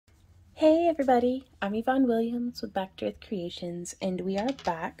Hey everybody, I'm Yvonne Williams with Back to Earth Creations, and we are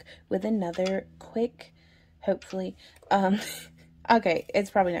back with another quick, hopefully, okay,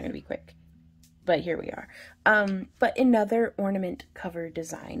 it's probably not going to be quick, but here we are, but another ornament cover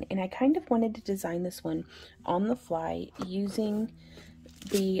design, and I kind of wanted to design this one on the fly using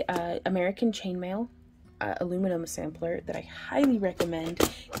the American chainmail aluminum sampler that I highly recommend,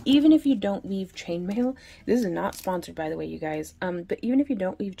 even if you don't weave chainmail. This is not sponsored, by the way, you guys, but even if you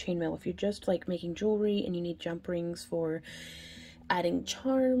don't weave chainmail, if you're just like making jewelry and you need jump rings for adding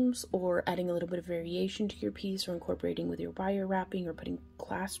charms or adding a little bit of variation to your piece, or incorporating with your wire wrapping, or putting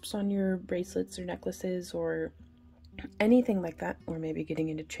clasps on your bracelets or necklaces or anything like that, or maybe getting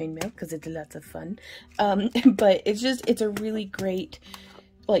into chainmail because it's lots of fun, but it's a really great,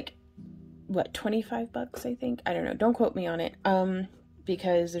 like, what, 25 bucks, I think? I don't know. Don't quote me on it,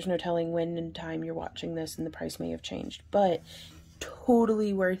 because there's no telling when in time you're watching this and the price may have changed, but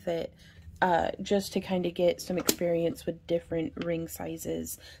totally worth it, just to kind of get some experience with different ring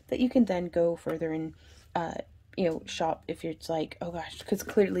sizes that you can then go further and, you know, shop if it's like, oh gosh, because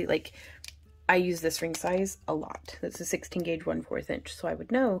clearly, like, I use this ring size a lot. That's a 16 gauge 1/4 inch, so I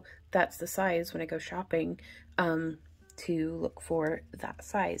would know that's the size when I go shopping, to look for that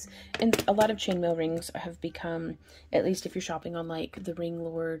size. And a lot of chainmail rings have become, at least if you're shopping on like the Ring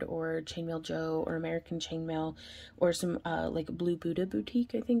Lord or Chainmail Joe or American Chainmail or some like Blue Buddha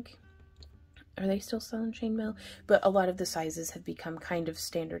boutique, I think. Are they still selling chainmail? But a lot of the sizes have become kind of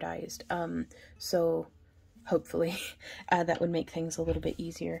standardized. So hopefully that would make things a little bit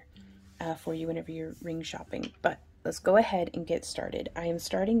easier for you whenever you're ring shopping. But let's go ahead and get started. I am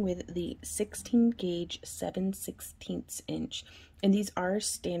starting with the 16 gauge 7/16 inch, and these are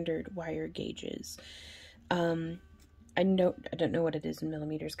standard wire gauges. I don't know what it is in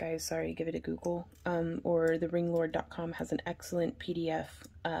millimeters, guys. Sorry, give it a Google. Or the ringlord.com has an excellent PDF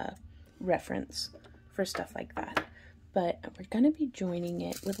reference for stuff like that. But we're gonna be joining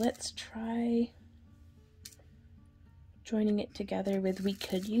it with, let's try joining it together with, we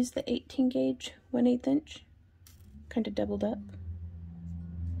could use the 18 gauge 1/8 inch. Kind of doubled up.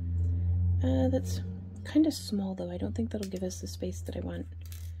 That's kind of small though. I don't think that'll give us the space that I want,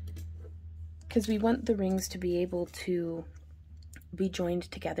 because we want the rings to be able to be joined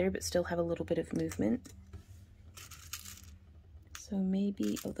together but still have a little bit of movement. So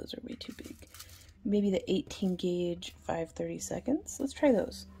maybe, oh, those are way too big. Maybe the 18 gauge 5/32. Let's try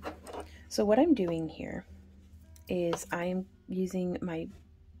those. So what I'm doing here is I'm using my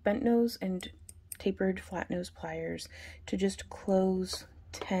bent nose and tapered flat nose pliers to just close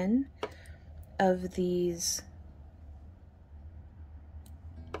 10 of these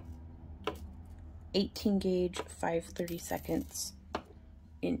 18 gauge 5/32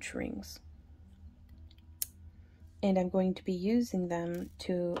 inch rings. And I'm going to be using them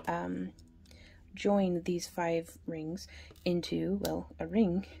to join these 5 rings into, well, a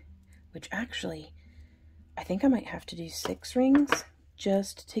ring, which actually I think I might have to do 6 rings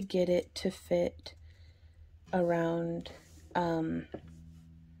just to get it to fit around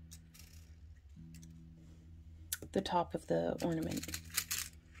the top of the ornament.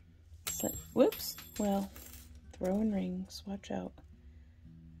 So, whoops, well, throwing rings, watch out.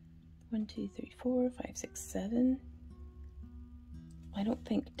 1, 2, 3, 4, 5, 6, 7. I don't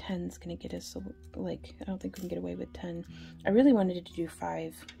think 10's gonna get us, like, I don't think we can get away with 10. I really wanted to do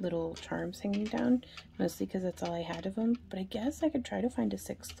 5 little charms hanging down, mostly because that's all I had of them, but I guess I could try to find a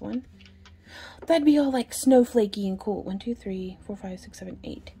 6th one. That'd be all like snowflakey and cool. 1, 2, 3, 4, 5, 6, 7,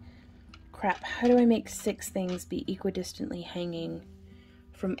 8. Crap, how do I make 6 things be equidistantly hanging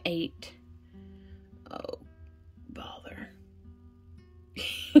from 8? Oh, bother.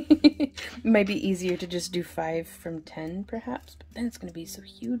 It might be easier to just do 5 from 10, perhaps, but then it's going to be so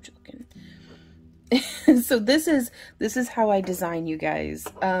huge looking. So this is how I design, you guys.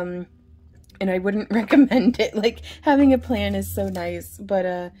 And I wouldn't recommend it. Like, having a plan is so nice,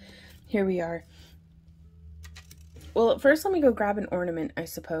 but here we are. Well, first let me go grab an ornament, I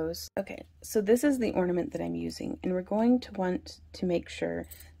suppose. Okay, so this is the ornament that I'm using, and we're going to want to make sure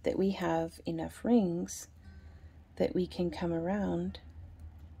that we have enough rings that we can come around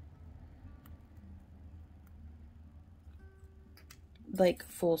like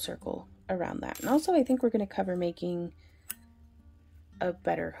full circle around that. And also I think we're going to cover making a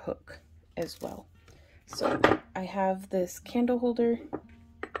better hook as well. So I have this candle holder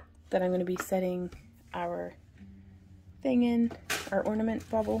that I'm going to be setting our thing in, our ornament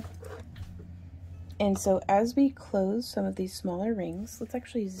bubble. And so as we close some of these smaller rings, let's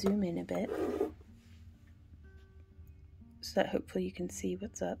actually zoom in a bit so that hopefully you can see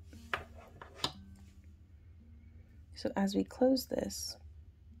what's up. So as we close this,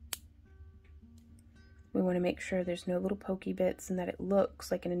 want to make sure there's no little pokey bits and that it looks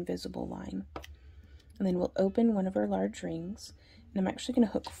like an invisible line. And then we'll open one of our large rings, and I'm actually going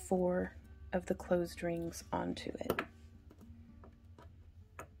to hook 4 of the closed rings onto it.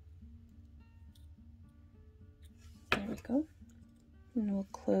 There we go. And we'll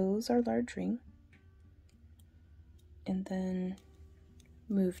close our large ring, and then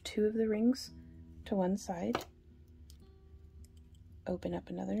move 2 of the rings to one side, open up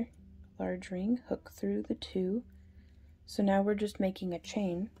another large ring, hook through the 2. So now we're just making a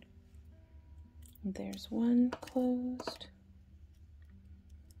chain. There's one closed.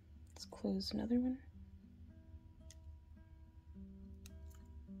 Let's close another one.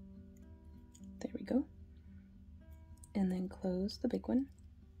 There we go. And then close the big one.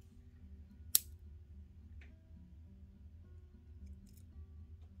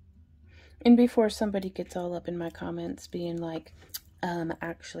 And before somebody gets all up in my comments being like,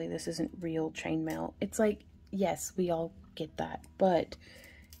 actually this isn't real chainmail. It's like, yes, we all get that, but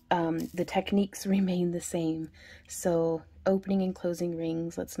the techniques remain the same. So opening and closing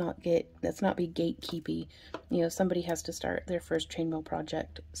rings, let's not be gatekeepy. You know, somebody has to start their first chainmail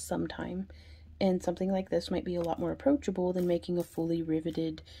project sometime. And something like this might be a lot more approachable than making a fully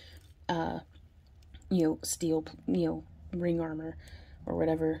riveted, steel, ring armor or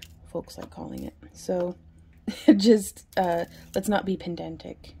whatever folks like calling it. So just, let's not be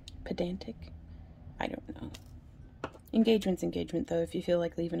pedantic. I don't know. Engagement's engagement, though. If you feel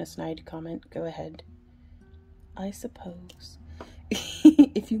like leaving a snide comment, go ahead. I suppose.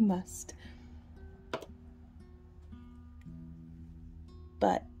 If you must.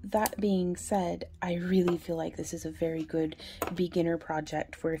 But that being said, I really feel like this is a very good beginner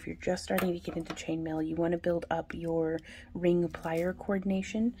project for if you're just starting to get into chainmail, you want to build up your ring plier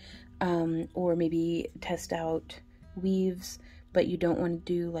coordination, or maybe test out weaves, but you don't want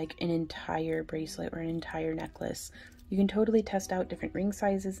to do like an entire bracelet or an entire necklace. You can totally test out different ring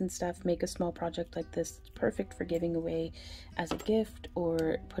sizes and stuff, make a small project like this. It's perfect for giving away as a gift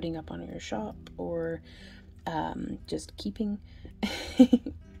or putting up on your shop or just keeping.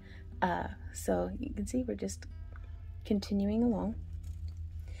 So you can see we're just continuing along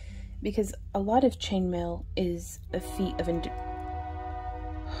because a lot of chainmail is a feat of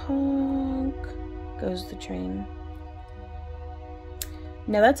honk goes the train.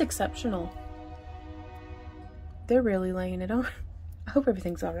 Now that's exceptional. They're really laying it on. I hope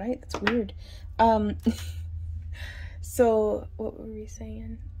everything's all right. That's weird. So what were we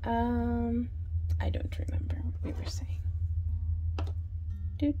saying? I don't remember what we were saying.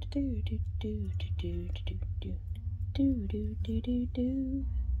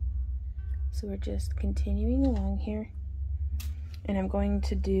 So we're just continuing along here, and I'm going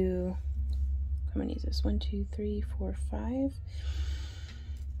to do, how many is this? 1, 2, 3, 4, 5.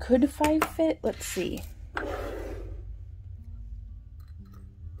 Could 5 fit? Let's see.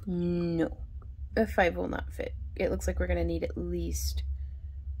 No, a 5 will not fit. It looks like we're gonna need at least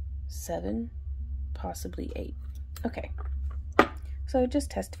 7, possibly 8. Okay. So just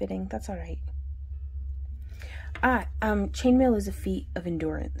test fitting, that's all right. Chainmail is a feat of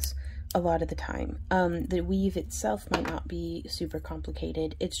endurance a lot of the time. The weave itself might not be super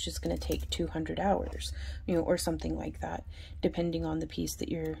complicated. It's just going to take 200 hours, or something like that, depending on the piece that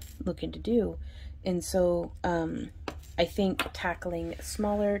you're looking to do. And so I think tackling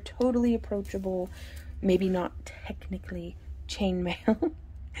smaller, totally approachable, maybe not technically chainmail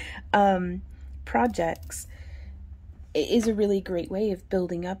projects is a really great way of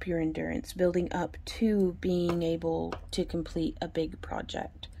building up your endurance, building up to being able to complete a big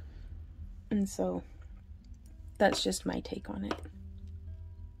project. And so that's just my take on it.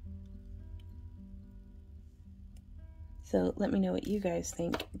 So let me know what you guys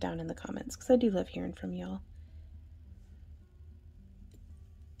think down in the comments, because I do love hearing from y'all.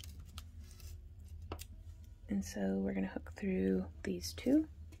 And so we're going to hook through these 2.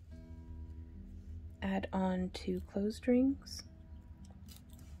 Add on 2 closed rings.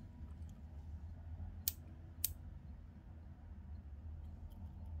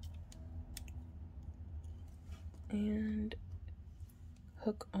 And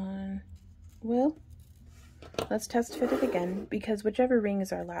hook on, well, let's test fit it again, because whichever ring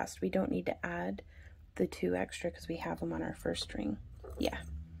is our last, we don't need to add the 2 extra because we have them on our first ring. Yeah,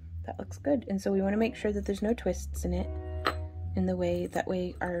 that looks good. And so we want to make sure that there's no twists in it, in the way, that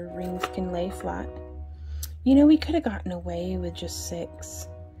way our rings can lay flat. We could have gotten away with just 6.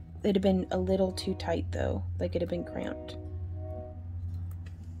 It'd have been a little too tight though, like it'd have been cramped.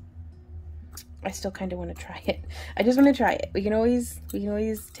 I still kind of want to try it. I just want to try it. We can always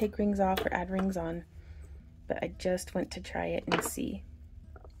take rings off or add rings on, but I just want to try it and see.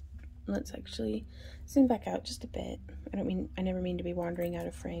 Let's actually zoom back out just a bit. I never mean to be wandering out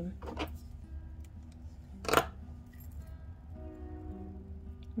of frame.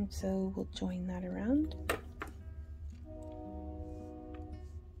 And so we'll join that around.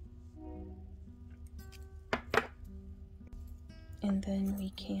 And then we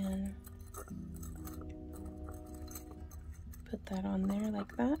can put that on there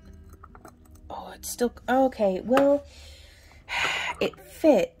like that. Oh, it's still, okay, well, it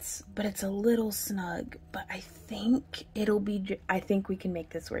fits, but it's a little snug, but I think I think we can make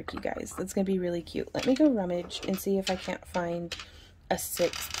this work, you guys. That's gonna be really cute. Let me go rummage and see if I can't find a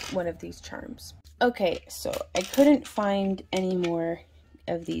 6th one of these charms. Okay, so I couldn't find any more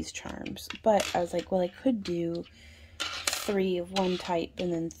of these charms, but I was like, well, I could do 3 of one type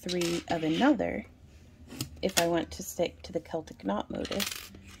and then 3 of another if I want to stick to the Celtic knot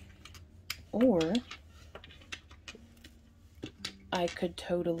motif. Or I could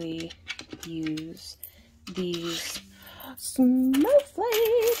totally use these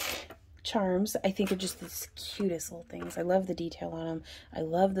snowflake charms. I think are just the cutest little things. I love the detail on them. I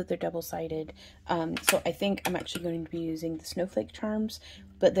love that they're double-sided. So I think I'm actually going to be using the snowflake charms,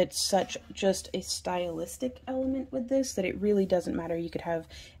 but that's such just a stylistic element with this that it really doesn't matter. You could have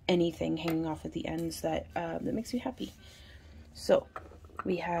anything hanging off at the ends that that makes you happy. So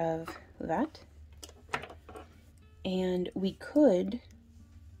we have that, and we could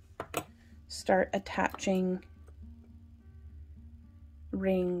start attaching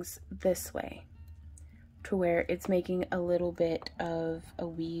rings this way to where it's making a little bit of a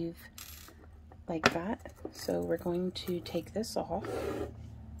weave like that. So we're going to take this off.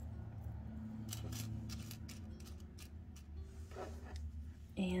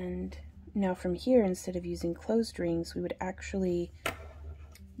 And now from here, instead of using closed rings, we would actually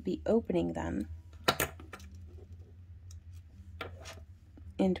be opening them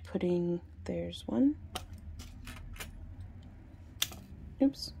and putting, there's one,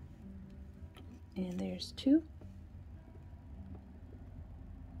 oops, and there's 2.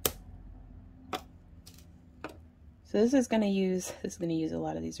 So this is going to use a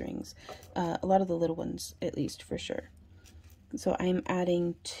lot of these rings, a lot of the little ones at least, for sure. So I'm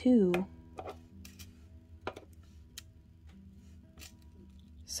adding 2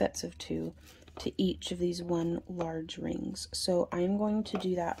 sets of 2 to each of these one large rings. So I'm going to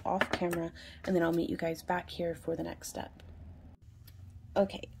do that off camera, and then I'll meet you guys back here for the next step.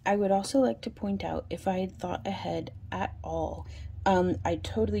 Okay, I would also like to point out, if I had thought ahead at all, I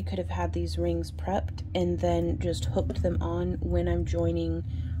totally could have had these rings prepped and then just hooked them on when I'm joining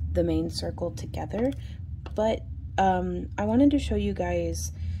the main circle together, but I wanted to show you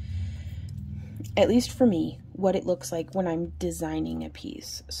guys, at least for me, what it looks like when I'm designing a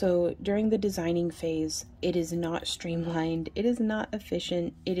piece. So during the designing phase, it is not streamlined, it is not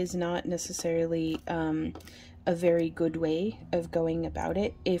efficient, it is not necessarily a very good way of going about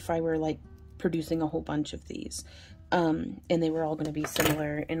it if I were like producing a whole bunch of these. And they were all going to be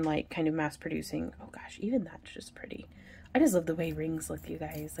similar and like kind of mass producing. Oh gosh, even that's just pretty. I just love the way rings look, you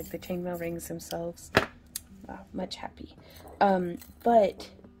guys, like the chainmail rings themselves. Wow, much happy. But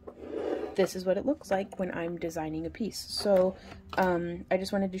this is what it looks like when I'm designing a piece. So I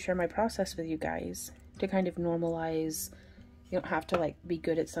just wanted to share my process with you guys to kind of normalize. You don't have to like be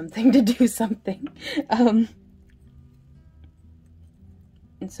good at something to do something. And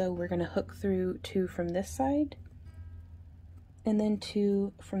so we're going to hook through 2 from this side and then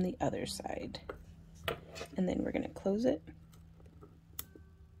 2 from the other side. And then we're going to close it.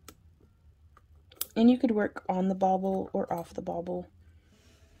 And you could work on the bauble or off the bauble,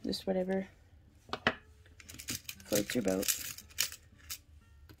 just whatever floats your boat.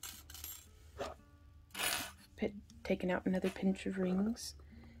 Taking out another pinch of rings,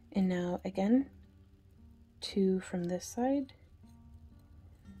 and now again 2 from this side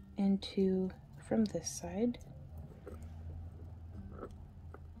and 2 from this side.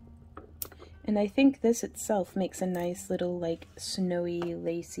 And I think this itself makes a nice little like snowy,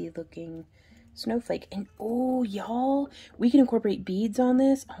 lacy looking snowflake. And oh y'all, we can incorporate beads on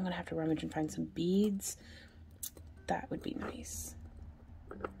this. I'm gonna have to rummage and find some beads. That would be nice.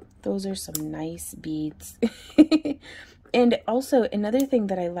 Those are some nice beads. And also another thing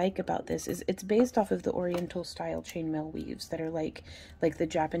that I like about this is it's based off of the Oriental style chainmail weaves that are like the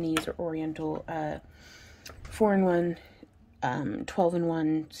Japanese or Oriental 4-in-1,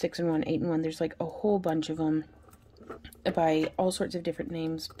 12-in-1, 6-in-1, 8-in-1. There's like a whole bunch of them by all sorts of different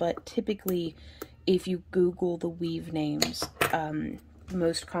names, but typically if you Google the weave names,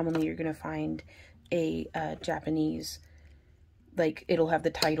 most commonly you're going to find a Japanese, like it'll have the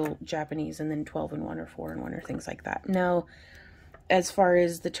title Japanese and then 12-in-1 or 4-in-1 or things like that. Now, as far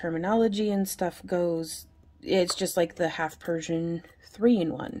as the terminology and stuff goes, it's just like the half Persian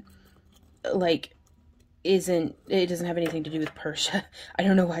 3-in-1. Like, it doesn't have anything to do with Persia. I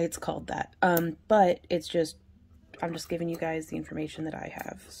don't know why it's called that. But it's just, I'm just giving you guys the information that I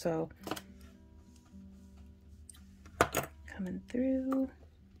have. So, coming through,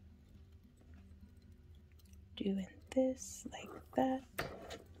 doing this like that,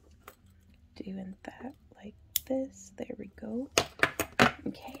 doing that like this. There we go.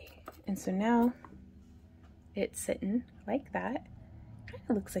 Okay, and so now it's sitting like that. Kind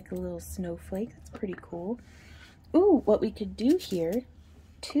of looks like a little snowflake. That's pretty cool. Ooh, what we could do here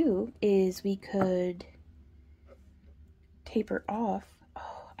too is we could taper off.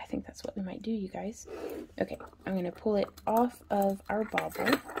 Oh, I think that's what we might do, you guys. Okay, I'm gonna pull it off of our bobble,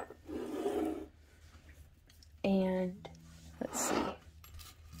 and let's see,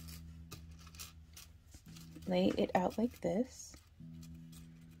 lay it out like this.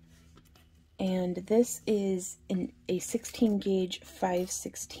 And this is a 16 gauge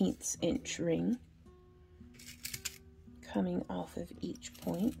 5/16 inch ring coming off of each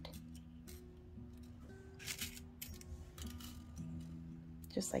point,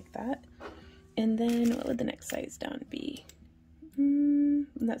 just like that. And then what would the next size down be?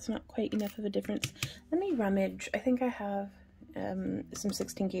 That's not quite enough of a difference. Let me rummage. I think I have some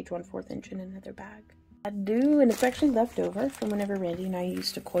 16 gauge 1/4 inch in another bag. I do, and it's actually left over from whenever Randy and I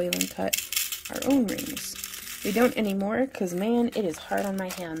used to coil and cut our own rings. We don't anymore because, man, it is hard on my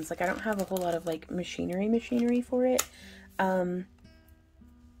hands. Like, I don't have a whole lot of like machinery for it.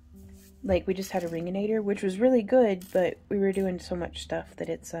 Like, we just had a ringinator, which was really good, but we were doing so much stuff that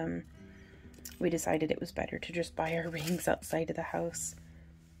it's we decided it was better to just buy our rings outside of the house,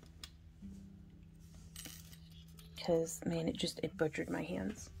 because, man, it butchered my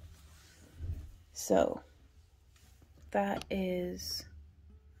hands. So that is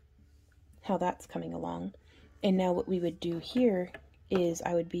how that's coming along. And now what we would do here is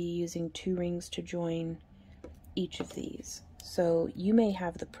I would be using 2 rings to join each of these. So you may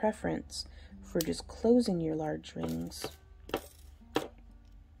have the preference for just closing your large rings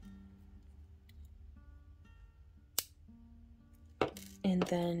and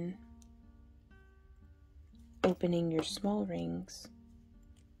then opening your small rings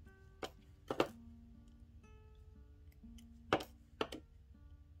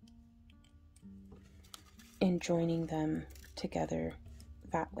and joining them together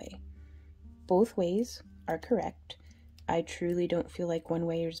that way. Both ways are correct. I truly don't feel like one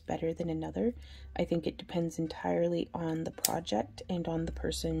way is better than another. I think it depends entirely on the project and on the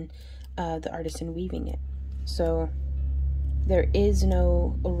person, the artisan weaving it. So there is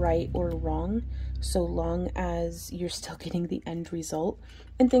no right or wrong, so long as you're still getting the end result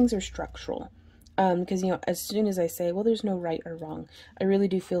and things are structural. Because, you know, as soon as I say, well, there's no right or wrong, I really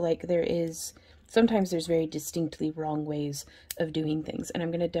do feel like there is. Sometimes there's very distinctly wrong ways of doing things, and I'm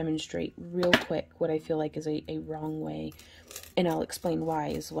going to demonstrate real quick what I feel like is a wrong way, and I'll explain why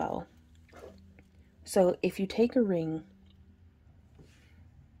as well. So if you take a ring,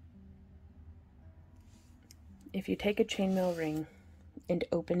 if you take a chainmail ring and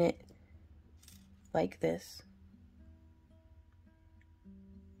open it like this,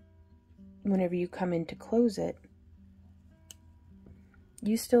 whenever you come in to close it,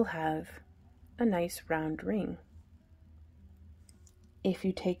 you still have a nice round ring. If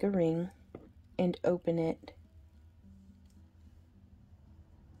you take a ring and open it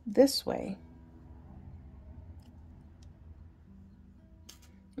this way,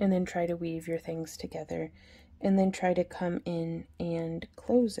 and then try to weave your things together, and then try to come in and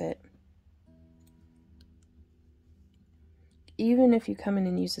close it, even if you come in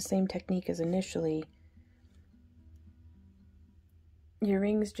and use the same technique as initially, your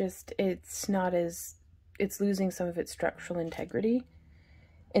ring's just, it's losing some of its structural integrity.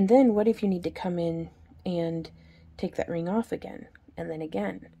 And then what if you need to come in and take that ring off again, and then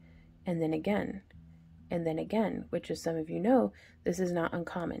again, and then again, and then again, which, as some of you know, this is not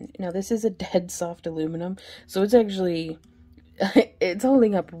uncommon. Now, this is a dead soft aluminum, so it's actually, it's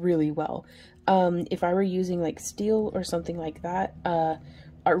holding up really well. If I were using like steel or something like that,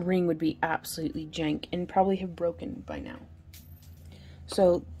 our ring would be absolutely jank and probably have broken by now.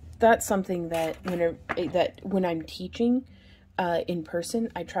 So that's something that when I'm teaching in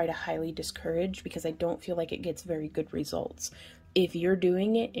person, I try to highly discourage, because I don't feel like it gets very good results. If you're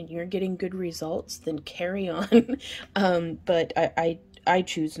doing it and you're getting good results, then carry on. But I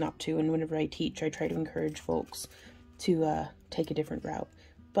choose not to, and whenever I teach, I try to encourage folks to take a different route.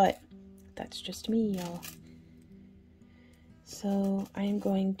 But that's just me, y'all. So I'm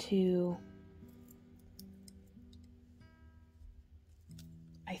going to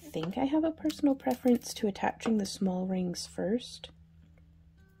I think I have a personal preference to attaching the small rings first,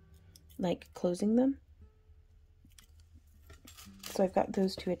 like closing them. So I've got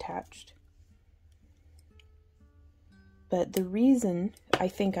those two attached. But the reason I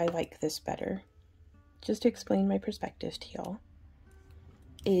think I like this better, just to explain my perspective to y'all,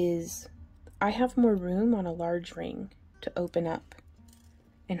 is I have more room on a large ring to open up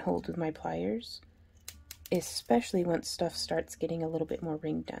and hold with my pliers, especially once stuff starts getting a little bit more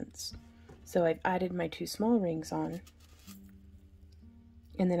ring dense. So I've added my two small rings on,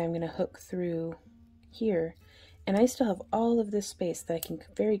 and then I'm going to hook through here, and I still have all of this space that I can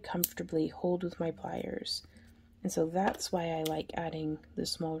very comfortably hold with my pliers. And so that's why I like adding the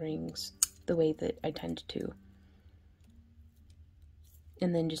small rings the way that I tend to.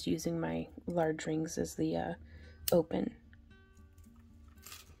 And then just using my large rings as the open.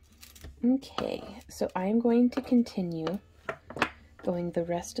 Okay, so I'm going to continue going the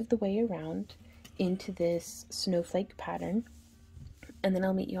rest of the way around into this snowflake pattern, and then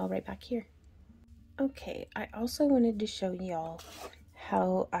I'll meet y'all right back here. Okay, I also wanted to show y'all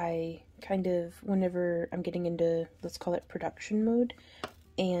how I kind of, whenever I'm getting into, let's call it production mode,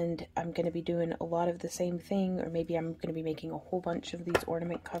 and I'm going to be doing a lot of the same thing, or maybe I'm going to be making a whole bunch of these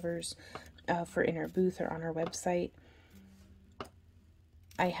ornament covers for in our booth or on our website.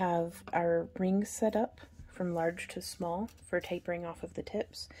 I have our rings set up from large to small for tapering off of the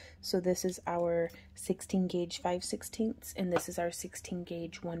tips. So this is our 16 gauge 5/16, and this is our 16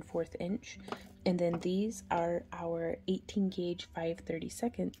 gauge 1/4 inch. And then these are our 18 gauge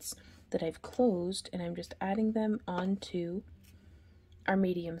 5/32 that I've closed, and I'm just adding them onto our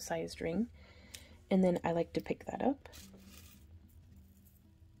medium sized ring. And then I like to pick that up.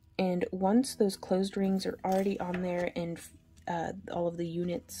 And once those closed rings are already on there, and all of the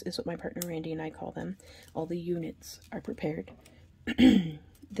units is what my partner Randy and I call them, all the units are prepared,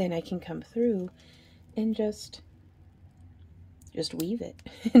 then I can come through and just weave it.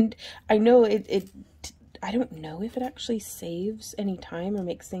 And I know I don't know if it actually saves any time or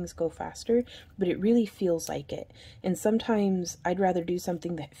makes things go faster, but it really feels like it. And sometimes I'd rather do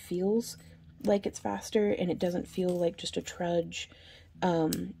something that feels like it's faster and it doesn't feel like just a trudge,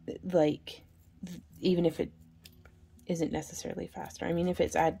 like even if it isn't necessarily faster. I mean, if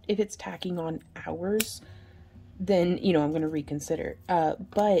it's tacking on hours, then, you know, I'm going to reconsider.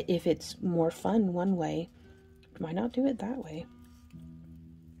 But if it's more fun one way, why not do it that way?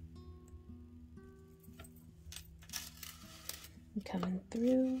 I'm coming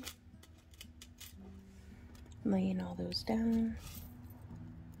through, laying all those down.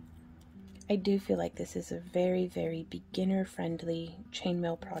 I do feel like this is a very, very beginner-friendly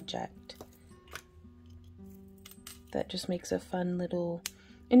chainmail project that just makes a fun little,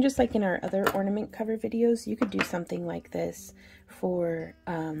 and just like in our other ornament cover videos, you could do something like this for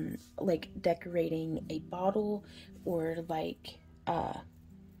like decorating a bottle or like a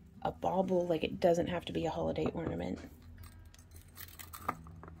bauble. Like, it doesn't have to be a holiday ornament.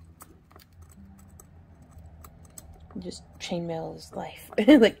 Just chainmail is life.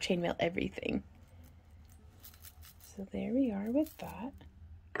 Like, chainmail everything. So there we are with that.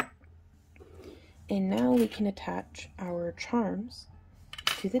 And now we can attach our charms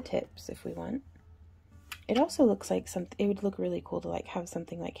to the tips if we want. It also looks like something, it would look really cool to like have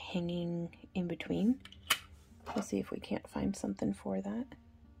something like hanging in between. Let's see if we can't find something for that.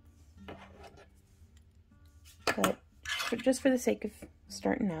 But just for the sake of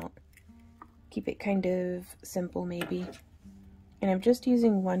starting out, keep it kind of simple maybe. And I'm just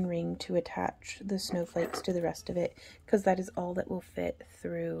using one ring to attach the snowflakes to the rest of it, because that is all that will fit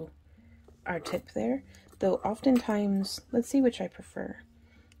through our tip there. Though oftentimes, let's see which I prefer.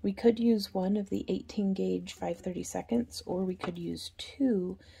 We could use one of the 18 gauge 5/32, or we could use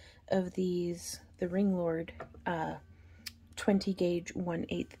two of these, the Ring Lord 20 gauge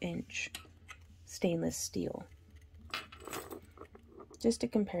 1/8 inch stainless steel, just to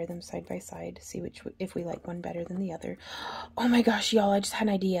compare them side by side, see if we like one better than the other. Oh my gosh, y'all, I just had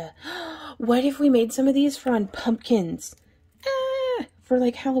an idea. What if we made some of these for on pumpkins? For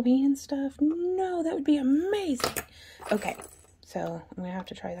like Halloween and stuff? No, that would be amazing. Okay, so I'm gonna have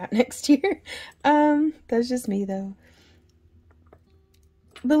to try that next year. That's just me though.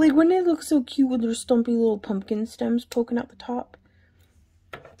 But like, wouldn't it look so cute with their stumpy little pumpkin stems poking out the top?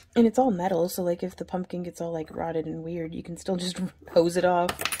 And it's all metal, so like if the pumpkin gets all like rotted and weird, you can still just hose it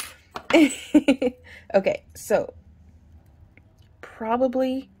off. Okay, so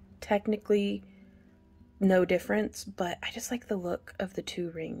probably technically no difference, but I just like the look of the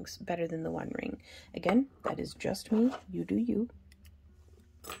two rings better than the one ring. Again, that is just me. You do you.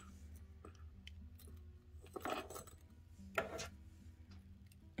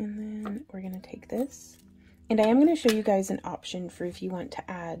 we're gonna take this, and I am gonna show you guys an option for if you want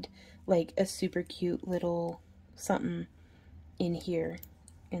to add like a super cute little something in here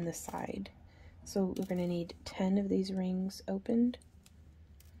in the side. So we're gonna need 10 of these rings opened.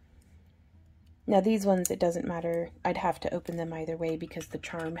 Now these ones, it doesn't matter. I'd have to open them either way because the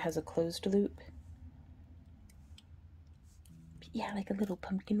charm has a closed loop. But yeah, like a little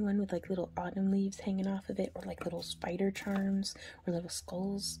pumpkin one with like little autumn leaves hanging off of it, or like little spider charms or little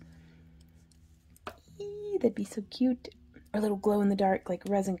skulls. Eee, that'd be so cute. Or little glow in the dark like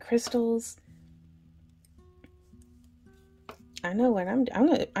resin crystals. I know what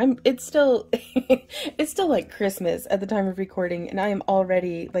it's still it's still like Christmas at the time of recording, and I am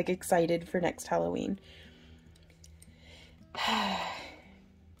already like excited for next Halloween.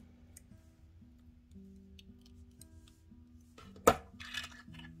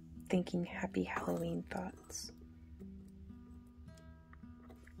 Thinking happy Halloween thoughts.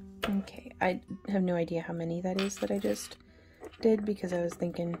 Okay, I have no idea how many that is that I just did because I was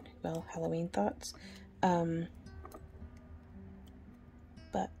thinking, well, Halloween thoughts.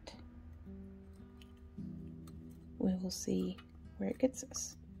 But we will see where it gets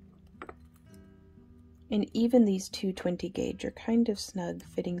us. And even these 220 gauge are kind of snug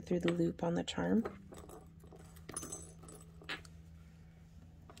fitting through the loop on the charm.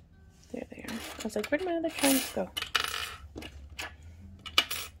 There they are. I was like, where'd my other charms go?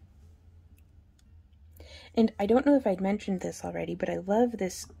 And I don't know if I'd mentioned this already, but I love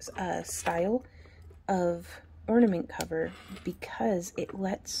this style of ornament cover because it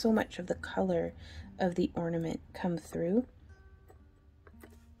lets so much of the color of the ornament come through.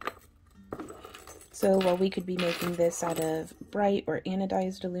 So while we could be making this out of bright or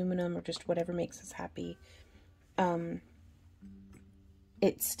anodized aluminum or just whatever makes us happy,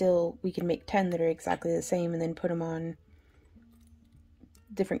 it's still, we can make 10 that are exactly the same and then put them on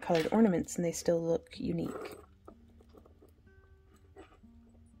different colored ornaments and they still look unique.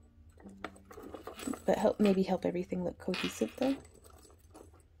 But maybe help everything look cohesive though.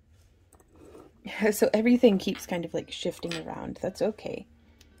 So everything keeps kind of like shifting around. That's okay.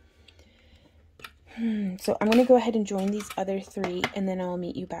 So I'm going to go ahead and join these other 3 and then I'll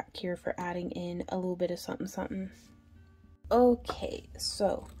meet you back here for adding in a little bit of something something. Okay,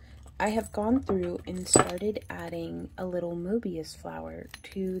 so I have gone through and started adding a little Mobius flower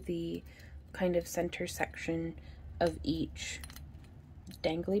to the kind of center section of each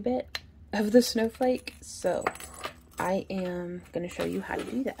dangly bit of the snowflake. So I am going to show you how to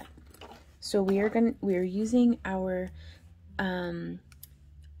do that. So we are using our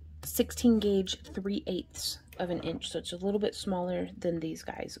 16 gauge 3/8 of an inch, so it's a little bit smaller than these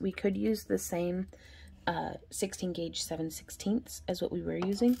guys. We could use the same 16 gauge 7/16 as what we were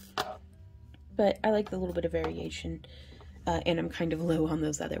using, but I like the little bit of variation, and I'm kind of low on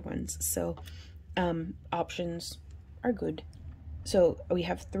those other ones, so options are good. So we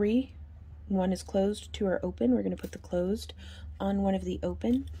have 3. 1 is closed, 2 are open. We're going to put the closed on one of the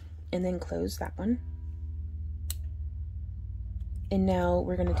open and then close that one. And now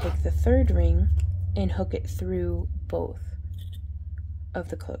we're going to take the 3rd ring and hook it through both of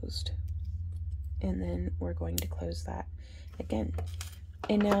the closed. And then we're going to close that again.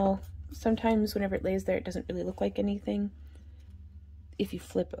 And now sometimes whenever it lays there, it doesn't really look like anything. If you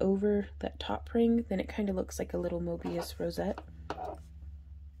flip over that top ring, then it kind of looks like a little Mobius rosette.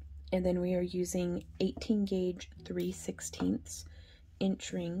 And then we are using 18 gauge 3/16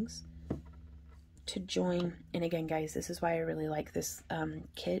 inch rings to join. And again, guys, this is why I really like this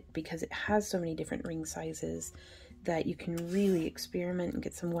kit, because it has so many different ring sizes that you can really experiment and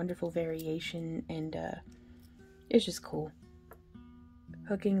get some wonderful variation, and it's just cool.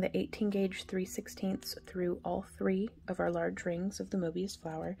 Hooking the 18 gauge 3/16 through all 3 of our large rings of the Mobius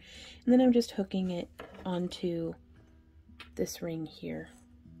flower, and then I'm just hooking it onto this ring here,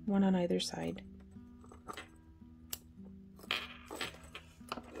 one on either side.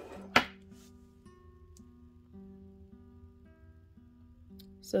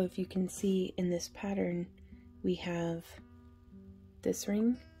 So if you can see in this pattern, we have this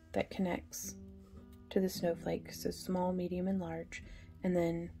ring that connects to the snowflake, so small, medium, and large, and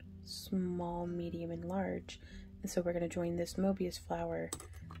then small, medium, and large. And so we're going to join this Mobius flower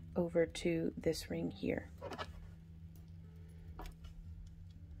over to this ring here.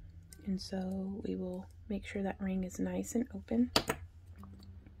 And so we will make sure that ring is nice and open.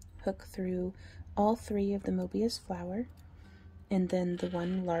 Hook through all 3 of the Mobius flower, and then the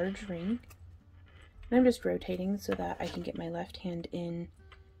 1 large ring. And I'm just rotating so that I can get my left hand in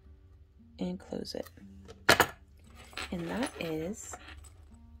and close it. And that is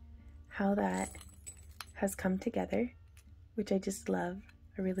how that has come together, which I just love.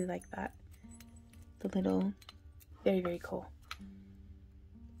 I really like that. the little, very, very cool.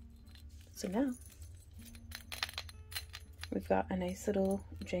 So now we've got a nice little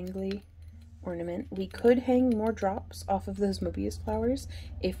jangly ornament. We could hang more drops off of those Mobius flowers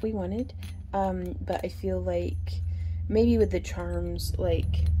if we wanted, but I feel like maybe with the charms,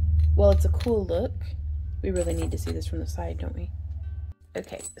 like, well, it's a cool look. We really need to see this from the side, don't we?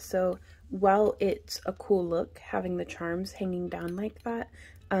 Okay, so while it's a cool look having the charms hanging down like that,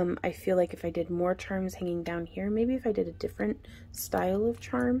 I feel like if I did more charms hanging down here, maybe if I did a different style of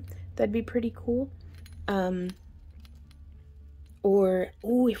charm, that'd be pretty cool. Or,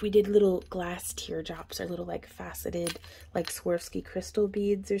 oh, if we did little glass teardrops or little like faceted like Swarovski crystal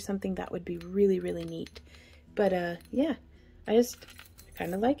beads or something, that would be really, really neat. But yeah, I just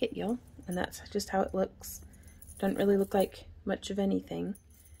kind of like it, y'all. And that's just how it looks. Doesn't really look like much of anything.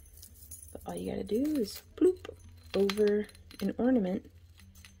 But all you gotta do is bloop over an ornament,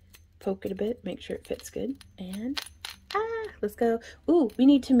 poke it a bit, make sure it fits good, and let's go. Ooh, we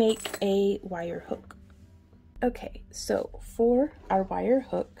need to make a wire hook. Okay, so for our wire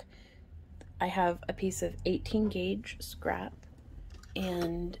hook, I have a piece of 18 gauge scrap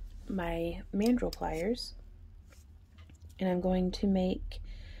and my mandrel pliers, and I'm going to make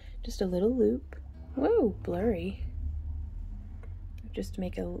just a little loop. Whoa, blurry. Just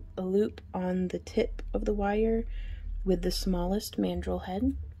make a loop on the tip of the wire with the smallest mandrel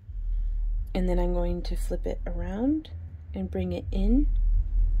head, and then I'm going to flip it around and bring it in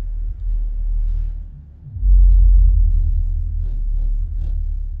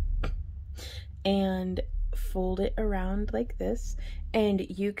and fold it around like this. And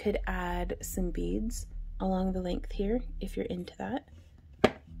you could add some beads along the length here if you're into that.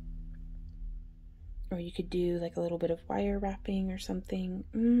 Or you could do like a little bit of wire wrapping or something.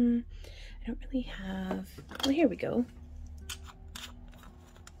 I don't really have, well, here we go.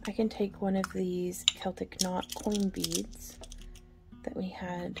 I can take one of these Celtic knot coin beads that we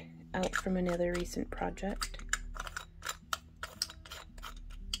had out from another recent project.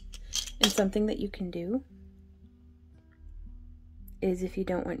 And something that you can do is, if you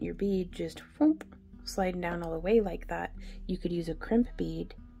don't want your bead just whoop, sliding down all the way like that, you could use a crimp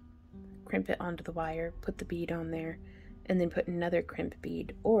bead, crimp it onto the wire, put the bead on there, and then put another crimp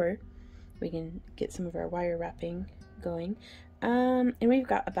bead. Or we can get some of our wire wrapping going. And we've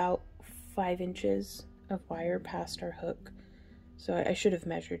got about 5 inches of wire past our hook. So I should have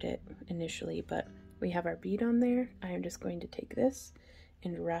measured it initially, but we have our bead on there. I am just going to take this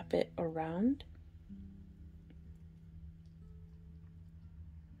and wrap it around.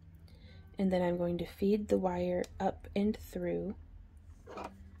 And then I'm going to feed the wire up and through. I'm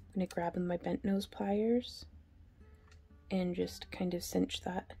going to grab my bent nose pliers and just kind of cinch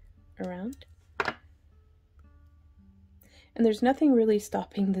that around. And there's nothing really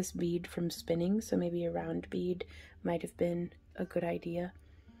stopping this bead from spinning, so maybe a round bead might have been a good idea.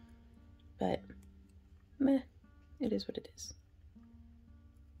 But meh, it is what it is.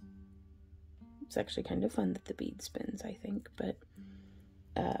 It's actually kind of fun that the bead spins, I think, but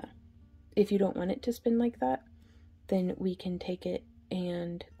if you don't want it to spin like that, then we can take it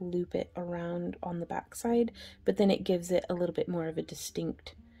and loop it around on the back side, but then it gives it a little bit more of a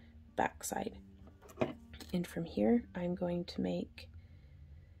distinct backside. And from here, I'm going to make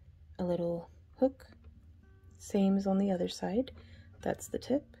a little hook, same as on the other side. That's the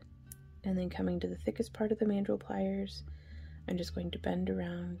tip. And then coming to the thickest part of the mandrel pliers, I'm just going to bend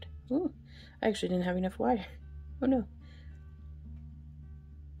around. Ooh, I actually didn't have enough wire. Oh no.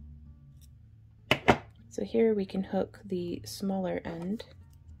 So here we can hook the smaller end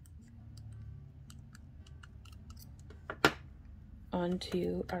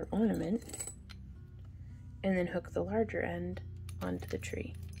onto our ornament, and then hook the larger end onto the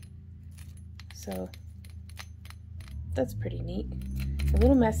tree. So that's pretty neat. A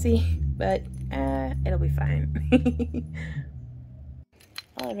little messy, but it'll be fine.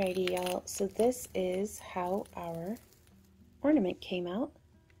 Alrighty, y'all. So this is how our ornament came out.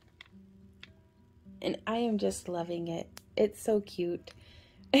 And I am just loving it. It's so cute.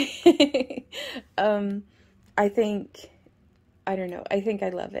 I don't know, I think I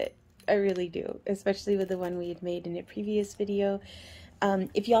love it. I really do, especially with the one we had made in a previous video.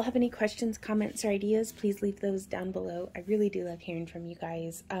 If y'all have any questions, comments, or ideas, please leave those down below. I really do love hearing from you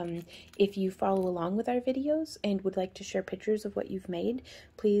guys. If you follow along with our videos and would like to share pictures of what you've made,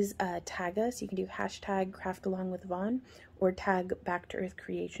 please tag us. You can do hashtag craftalongwithvon or tag Back to Earth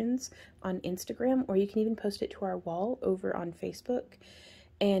Creations on Instagram, or you can even post it to our wall over on Facebook.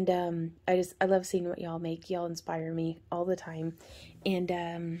 And I love seeing what y'all make. Y'all inspire me all the time.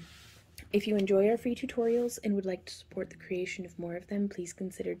 And If you enjoy our free tutorials and would like to support the creation of more of them, please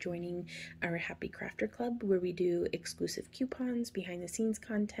consider joining our Happy Crafter Club, where we do exclusive coupons, behind the scenes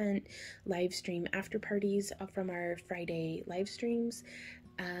content, live stream after parties from our Friday live streams,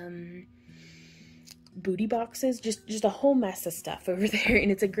 booty boxes, just a whole mess of stuff over there.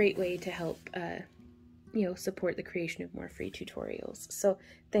 And it's a great way to help you know, support the creation of more free tutorials. So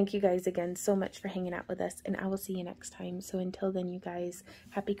thank you guys again so much for hanging out with us, and I will see you next time. So until then, you guys,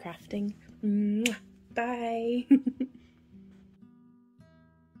 happy crafting. Mwah. Bye.